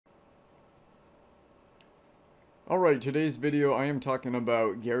Alright, today's video I am talking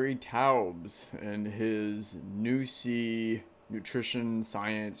about Gary Taubes and his NuSi nutrition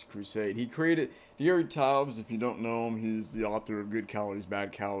science crusade. Gary Taubes, if you don't know him, he's the author of Good Calories,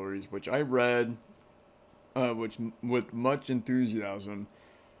 Bad Calories, which I read with much enthusiasm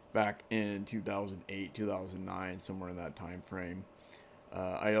back in 2008, 2009, somewhere in that time frame.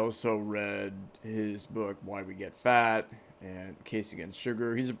 I also read his book, Why We Get Fat, and Case Against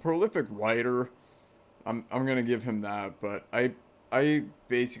Sugar. He's a prolific writer. I'm gonna give him that, but I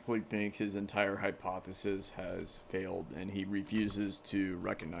basically think his entire hypothesis has failed, and he refuses to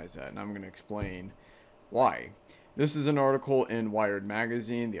recognize that, and I'm gonna explain why. This is an article in Wired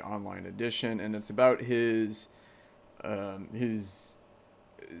magazine, the online edition, and it's about his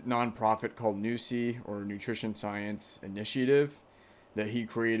nonprofit called NuSi, or Nutrition Science Initiative, that he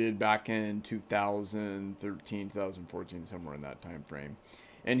created back in 2013, 2014, somewhere in that time frame.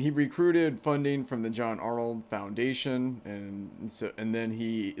 And he recruited funding from the John Arnold Foundation, and then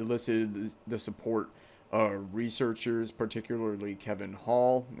he elicited the support of researchers, particularly Kevin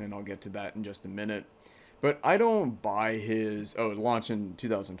Hall, and I'll get to that in just a minute. But I don't buy his, it launched in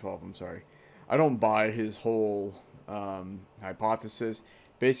 2012, I'm sorry. I don't buy his whole hypothesis.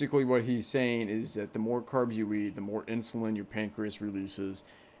 Basically what he's saying is that the more carbs you eat, the more insulin your pancreas releases,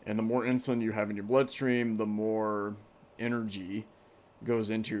 and the more insulin you have in your bloodstream, the more energy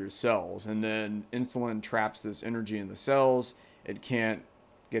goes into your cells, and then insulin traps this energy in the cells. It can't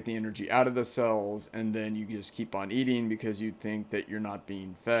get the energy out of the cells, and then you just keep on eating because you think that you're not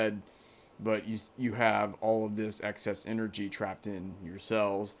being fed, but you have all of this excess energy trapped in your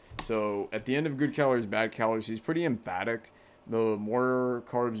cells. So at the end of Good Calories, Bad Calories, he's pretty emphatic. The more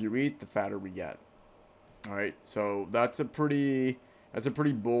carbs you eat, the fatter we get. All right, so that's a pretty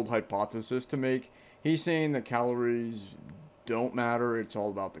bold hypothesis to make. He's saying that calories don't matter, it's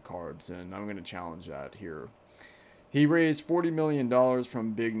all about the carbs, and I'm going to challenge that here. He raised $40 million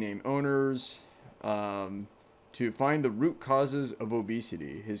from big name owners to find the root causes of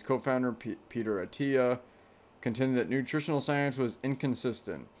obesity. His co-founder, Peter Attia, contended that nutritional science was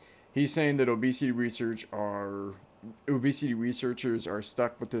inconsistent. He's saying that obesity researchers are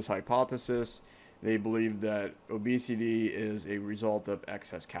stuck with this hypothesis. They believe that obesity is a result of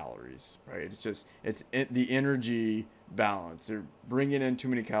excess calories, right? It's the energy balance. They're bringing in too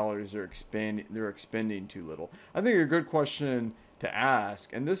many calories. They're expending too little. I think a good question to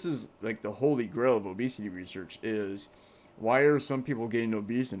ask, and this is like the holy grail of obesity research, is why are some people getting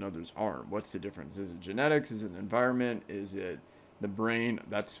obese and others aren't? What's the difference? Is it genetics? Is it environment? Is it the brain?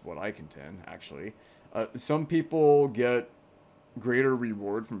 That's what I contend, actually. Some people get greater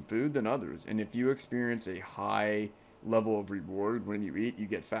reward from food than others, and if you experience a high level of reward when you eat, you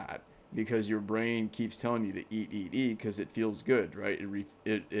get fat because your brain keeps telling you to eat because it feels good, right?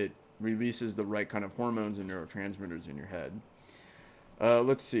 It releases the right kind of hormones and neurotransmitters in your head.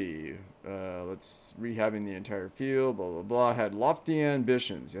 Let's see. Let's rehabbing the entire field. Blah blah blah. Had lofty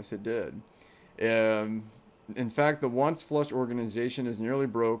ambitions. Yes, it did. In fact, the once flush organization is nearly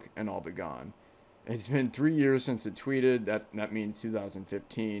broke and all but gone. It's been 3 years since it tweeted. That means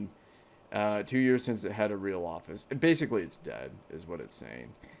 2015. 2 years since it had a real office. Basically, it's dead, is what it's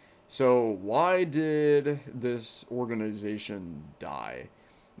saying. So why did this organization die?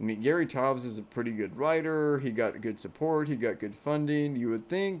 I mean, Gary Tabues is a pretty good writer. He got good support. He got good funding. You would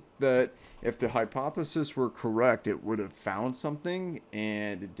think that if the hypothesis were correct, it would have found something,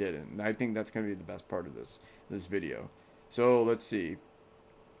 and it didn't. And I think that's going to be the best part of this video. So let's see.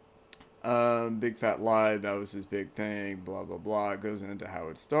 Big fat lie, that was his big thing, blah blah blah. It goes into how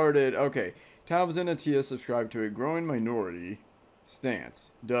it started. Okay, Taubes and Attia subscribe to a growing minority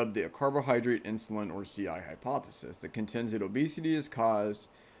stance, dubbed the carbohydrate insulin or CI hypothesis, that contends that obesity is caused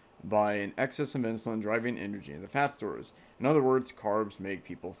by an excess of insulin driving energy in the fat stores. In other words, carbs make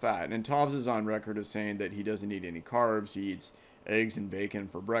people fat. And Taubes is on record as saying that he doesn't eat any carbs. He eats eggs and bacon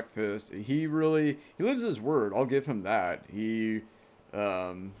for breakfast. He lives his word. I'll give him that. He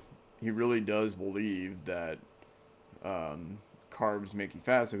really does believe that carbs make you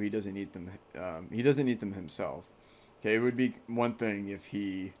fat, so he doesn't eat them. He doesn't eat them himself. Okay, it would be one thing if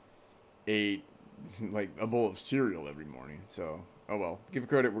he ate like a bowl of cereal every morning. So, oh well, give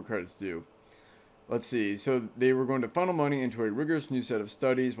credit where credit's due. Let's see. So they were going to funnel money into a rigorous new set of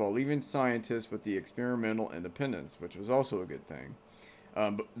studies while leaving scientists with the experimental independence, which was also a good thing.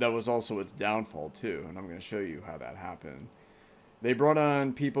 But that was also its downfall too, and I'm going to show you how that happened. They brought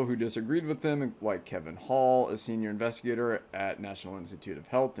on people who disagreed with them, like Kevin Hall, a senior investigator at National Institute of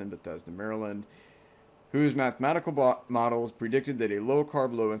Health in Bethesda, Maryland, whose mathematical models predicted that a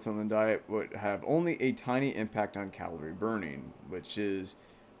low-carb, low-insulin diet would have only a tiny impact on calorie burning, which is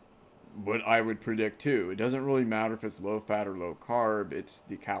what I would predict too. It doesn't really matter if it's low fat or low carb, it's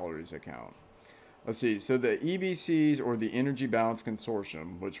the calories that count. Let's see. So the EBCs, or the Energy Balance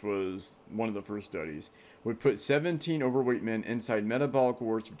Consortium, which was one of the first studies, would put 17 overweight men inside metabolic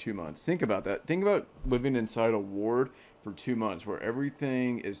wards for 2 months. Think about that. Think about living inside a ward for 2 months where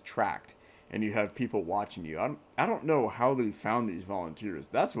everything is tracked and you have people watching you. I don't know how they found these volunteers.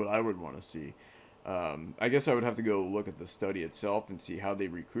 That's what I would want to see. I guess I would have to go look at the study itself and see how they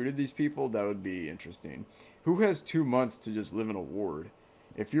recruited these people. That would be interesting. Who has 2 months to just live in a ward?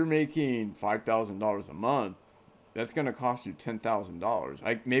 If you're making $5,000 a month, that's going to cost you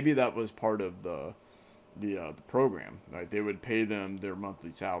 $10,000. Maybe that was part of the program, right? They would pay them their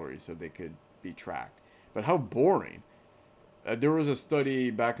monthly salary so they could be tracked. But how boring! There was a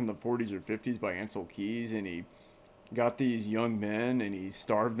study back in the 40s or 50s by Ansel Keys, and he got these young men and he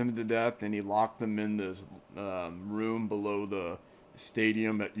starved them to death, and he locked them in this room below the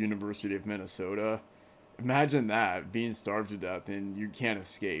stadium at University of Minnesota. Imagine that, being starved to death and you can't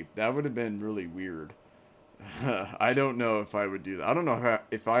escape. That would have been really weird. I don't know if I would do that. I don't know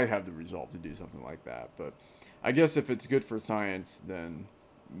if I have the resolve to do something like that, but I guess if it's good for science, then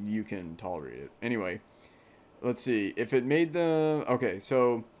you can tolerate it. Anyway, let's see. If it made them... Okay,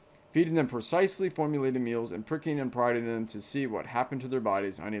 so feeding them precisely formulated meals and pricking and prodding them to see what happened to their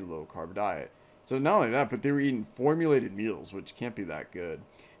bodies on a low-carb diet. So not only that, but they were eating formulated meals, which can't be that good.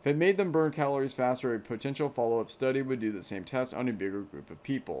 If it made them burn calories faster, a potential follow-up study would do the same test on a bigger group of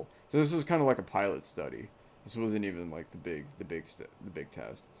people. So this was kind of like a pilot study. This wasn't even like the big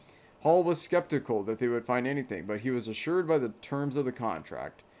test. Hall was skeptical that they would find anything, but he was assured by the terms of the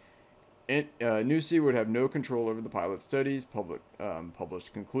contract. NuSi would have no control over the pilot studies,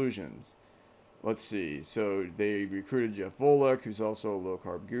 published conclusions. Let's see. So they recruited Jeff Volek, who's also a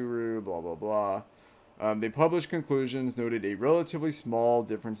low-carb guru, blah, blah, blah. They published conclusions, noted a relatively small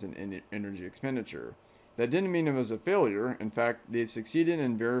difference in energy expenditure. That didn't mean it was a failure. In fact, they succeeded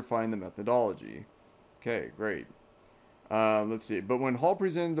in verifying the methodology. Okay, great. Let's see. But when Hall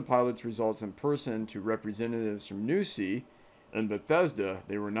presented the pilot's results in person to representatives from NuSi and Bethesda,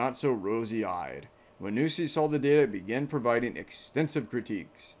 they were not so rosy-eyed. When NuSi saw the data, it began providing extensive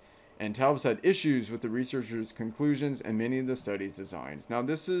critiques. And Taubes had issues with the researchers' conclusions and many of the study's designs. Now,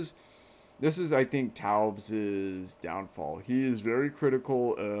 this is, I think, Taubes' downfall. He is very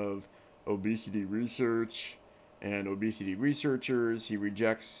critical of obesity research and obesity researchers. He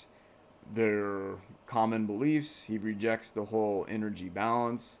rejects their common beliefs. He rejects the whole energy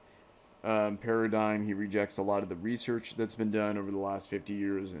balance paradigm. He rejects a lot of the research that's been done over the last 50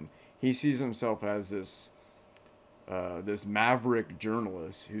 years. And he sees himself as this maverick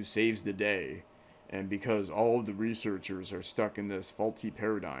journalist who saves the day. And because all of the researchers are stuck in this faulty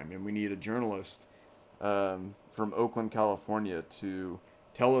paradigm, and we need a journalist from Oakland, California, to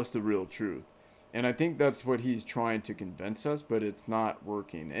tell us the real truth. And I think that's what he's trying to convince us, but it's not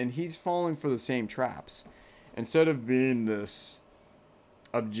working. And he's falling for the same traps. Instead of being this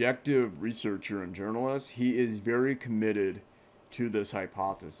objective researcher and journalist, he is very committed to this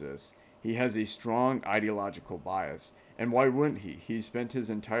hypothesis. He has a strong ideological bias. And why wouldn't he? He spent his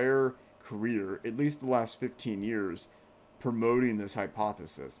entire career, at least the last 15 years, promoting this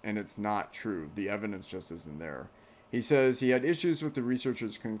hypothesis. And it's not true. The evidence just isn't there. He says he had issues with the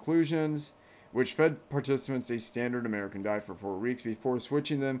researchers' conclusions, which fed participants a standard American diet for 4 weeks before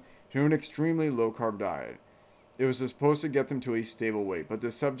switching them to an extremely low-carb diet. It was supposed to get them to a stable weight, but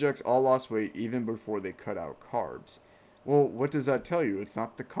the subjects all lost weight even before they cut out carbs. Well, what does that tell you? It's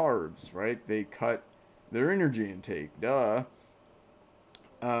not the carbs, right? They cut their energy intake. Duh.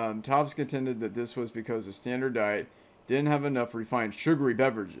 Taubes contended that this was because the standard diet didn't have enough refined sugary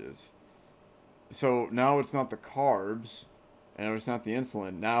beverages. So now it's not the carbs, and it's not the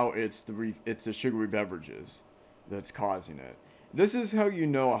insulin. Now it's the sugary beverages that's causing it. This is how you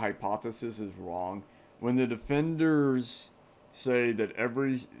know a hypothesis is wrong. When the defenders say that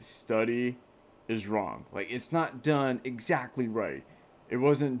every study is wrong. Like, it's not done exactly right. It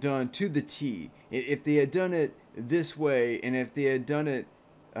wasn't done to the T. If they had done it this way, and if they had done it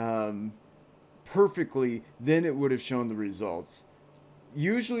perfectly, then it would have shown the results.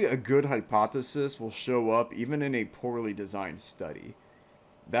 Usually a good hypothesis will show up even in a poorly designed study.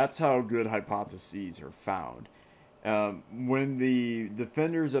 That's how good hypotheses are found. When the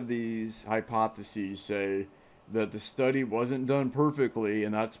defenders of these hypotheses say that the study wasn't done perfectly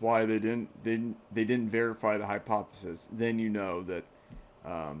and that's why they didn't verify the hypothesis, then you know that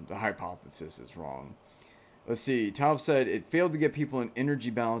the hypothesis is wrong. Let's see. Taubes said it failed to get people in energy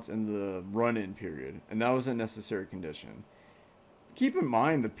balance in the run-in period, and that was a necessary condition. keep in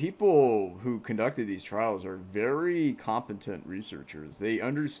mind the people who conducted these trials are very competent researchers. They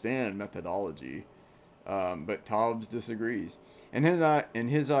understand methodology. But Taubes disagrees. In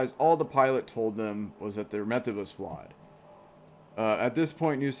his eyes, all the pilot told them was that their method was flawed. At this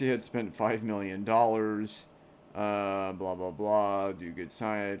point, NuSi had spent $5 million. Blah, blah, blah. Do good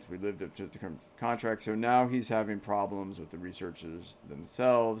science. We lived up to the contract. So now he's having problems with the researchers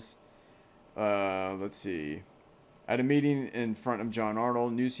themselves. Let's see. At a meeting in front of John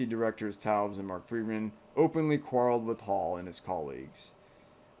Arnold, NuSi directors Taubes and Mark Friedman openly quarreled with Hall and his colleagues.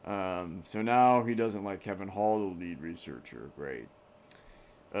 So now he doesn't like Kevin Hall, the lead researcher. Great.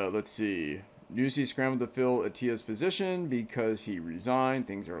 Let's see. NuSi scrambled to fill Atiya's position because he resigned.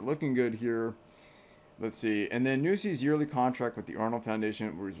 Things aren't looking good here. Let's see. And then NuSi's yearly contract with the Arnold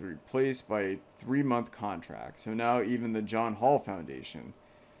Foundation was replaced by a 3-month contract. So now even the John Hall Foundation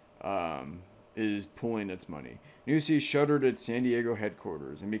is pulling its money. NuSi shuttered its San Diego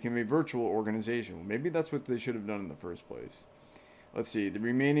headquarters and became a virtual organization. Well, maybe that's what they should have done in the first place. Let's see. The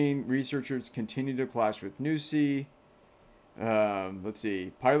remaining researchers continue to clash with NuSi. Let's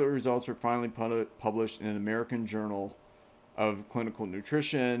see. Pilot results were finally published in an American Journal of Clinical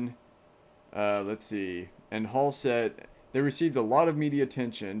Nutrition. Let's see. And Hall said they received a lot of media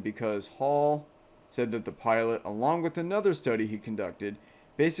attention because Hall said that the pilot, along with another study he conducted,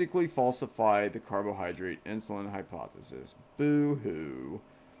 basically falsified the carbohydrate insulin hypothesis. Boo-hoo.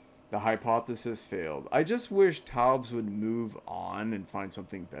 The hypothesis failed. I just wish Taubes would move on and find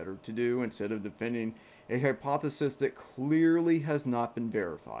something better to do instead of defending a hypothesis that clearly has not been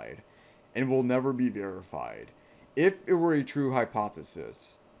verified and will never be verified. If it were a true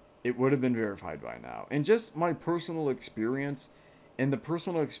hypothesis, it would have been verified by now. And just my personal experience and the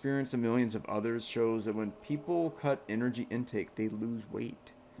personal experience of millions of others shows that when people cut energy intake, they lose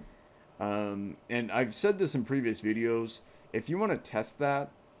weight. And I've said this in previous videos. If you want to test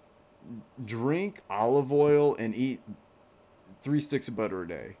that, drink olive oil and eat 3 sticks of butter a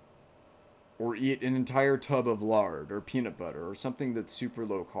day, or eat an entire tub of lard or peanut butter or something that's super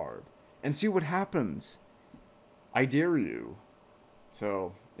low carb, and see what happens. I dare you.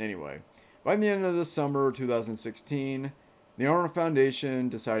 So anyway, by the end of the summer 2016, the Arnold Foundation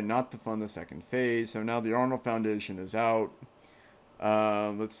decided not to fund the second phase, so now the Arnold Foundation is out.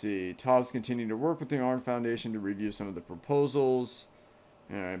 Let's see. Taubes continued to work with the Arnold Foundation to review some of the proposals.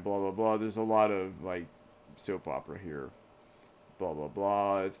 And blah, blah, blah. There's a lot of, like, soap opera here. Blah, blah,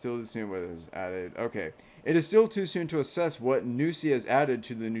 blah. It's still too soon what is added. Okay. It is still too soon to assess what NuSi has added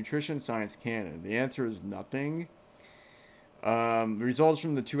to the nutrition science canon. The answer is nothing. The results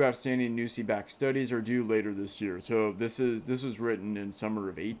from the 2 outstanding NuSi-backed studies are due later this year. So this was written in summer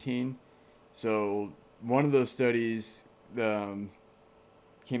of 18. So one of those studies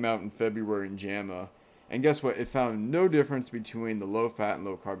came out in February in JAMA. And guess what? It found no difference between the low-fat and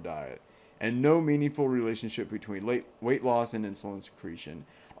low-carb diet, and no meaningful relationship between weight loss and insulin secretion.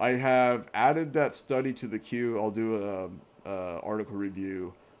 I have added that study to the queue. I'll do a article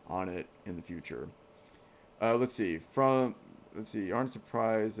review on it in the future. Let's see. Aren't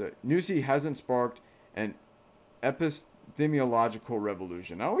surprised that NuSi hasn't sparked an epistemological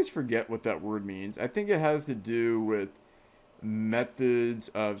revolution. I always forget what that word means. I think it has to do with methods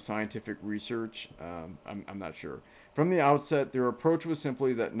of scientific research. I'm not sure. From the outset, their approach was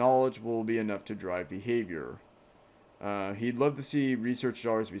simply that knowledge will be enough to drive behavior. He'd love to see research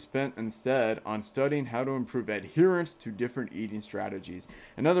dollars be spent instead on studying how to improve adherence to different eating strategies.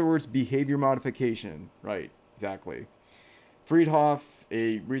 In other words, behavior modification. Right, exactly. Friedhoff,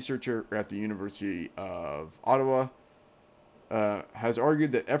 a researcher at the University of Ottawa, has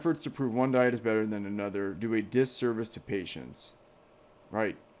argued that efforts to prove one diet is better than another do a disservice to patients.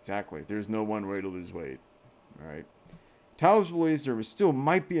 Right, exactly. There's no one way to lose weight. All right. Taubes believes there still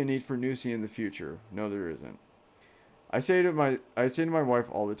might be a need for NuSi in the future. No, there isn't. I say to my wife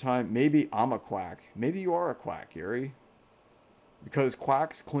all the time, maybe I'm a quack. Maybe you are a quack, Gary. Because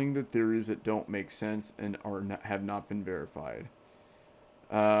quacks cling to theories that don't make sense and have not been verified.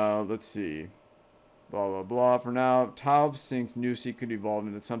 Let's see. Blah, blah, blah. For now, Taubes thinks NuSi could evolve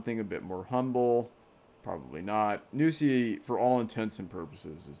into something a bit more humble. Probably not. NuSi, for all intents and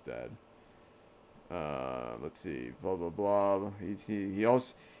purposes, is dead. Let's see. Blah, blah, blah.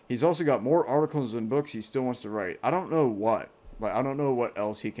 He's also got more articles and books he still wants to write. I don't know what. Like, I don't know what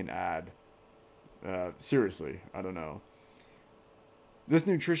else he can add. Seriously, I don't know. This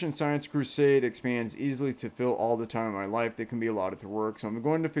nutrition science crusade expands easily to fill all the time in my life that can be allotted to work, so I'm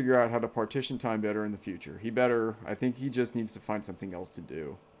going to figure out how to partition time better in the future. I think he just needs to find something else to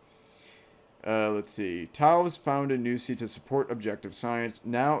do. Let's see. Taubes founded NuSi to support objective science.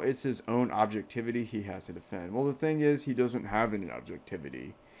 Now it's his own objectivity he has to defend. Well, the thing is, he doesn't have any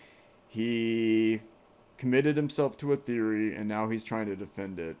objectivity. He committed himself to a theory, and now he's trying to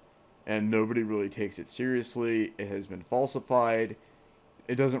defend it. And nobody really takes it seriously. It has been falsified.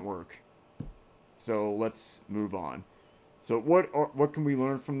 It doesn't work. So let's move on. So what can we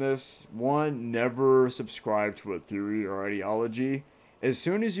learn from this? One, never subscribe to a theory or ideology. As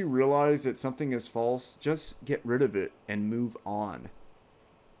soon as you realize that something is false, just get rid of it and move on.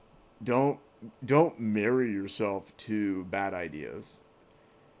 Don't marry yourself to bad ideas.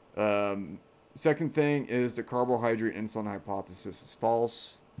 Second thing is the carbohydrate insulin hypothesis is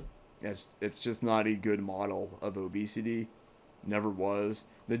false. It's just not a good model of obesity. Never was.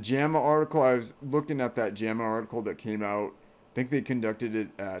 The JAMA article, I was looking at that JAMA article that came out. I think they conducted it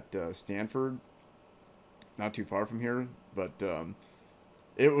at Stanford, not too far from here, but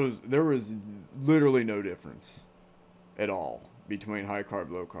there was literally no difference at all between high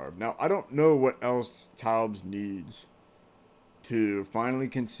carb, low carb. Now, I don't know what else Taubes needs to finally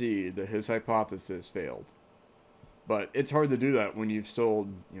concede that his hypothesis failed. But it's hard to do that when you've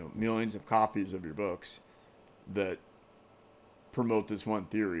sold, millions of copies of your books that promote this one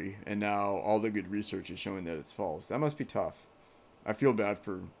theory, and now all the good research is showing that it's false. That must be tough. I feel bad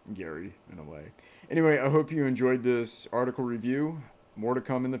for Gary in a way. Anyway, I hope you enjoyed this article review. More to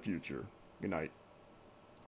come in the future. Good night.